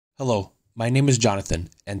Hello, my name is Jonathan,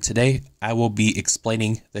 and today I will be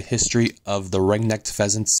explaining the history of the ring-necked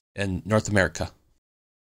pheasants in North America.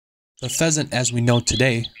 The pheasant as we know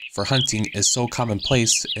today for hunting is so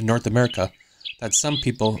commonplace in North America that some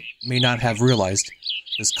people may not have realized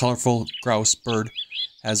this colorful grouse bird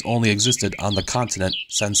has only existed on the continent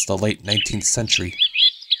since the late 19th century.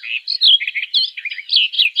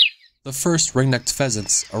 The first ring-necked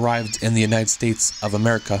pheasants arrived in the United States of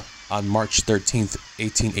America on March 13,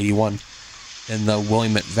 1881, in the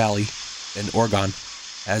Willamette Valley in Oregon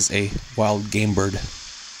as a wild game bird.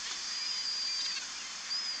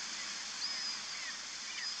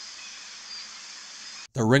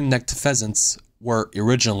 The ring-necked pheasants were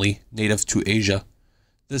originally native to Asia.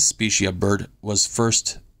 This species of bird was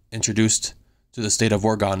first introduced to the state of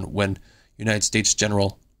Oregon when United States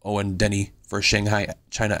General Owen Denny for Shanghai,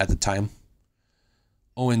 China at the time.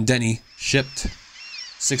 Owen Denny shipped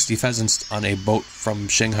 60 pheasants on a boat from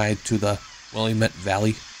Shanghai to the Willamette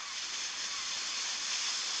Valley.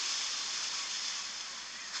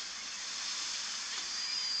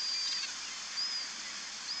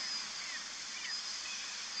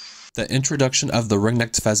 The introduction of the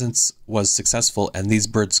ring-necked pheasants was successful, and these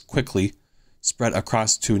birds quickly spread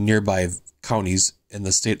across to nearby counties in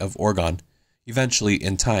the state of Oregon. Eventually,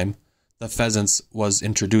 in time, the pheasants was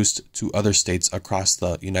introduced to other states across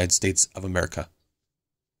the United States of America.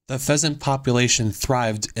 The pheasant population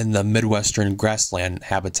thrived in the Midwestern grassland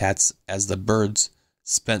habitats as the birds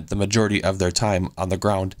spent the majority of their time on the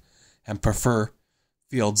ground and prefer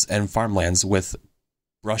fields and farmlands with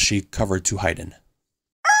brushy cover to hide in.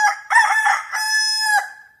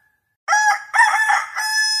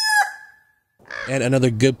 And another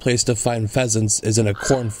good place to find pheasants is in a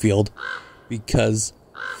cornfield, because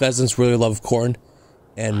pheasants really love corn,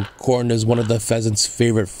 and corn is one of the pheasants'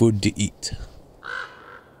 favorite food to eat.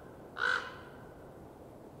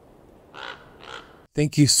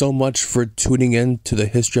 Thank you so much for tuning in to the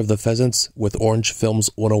history of the pheasants with Orange Films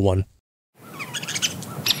 101.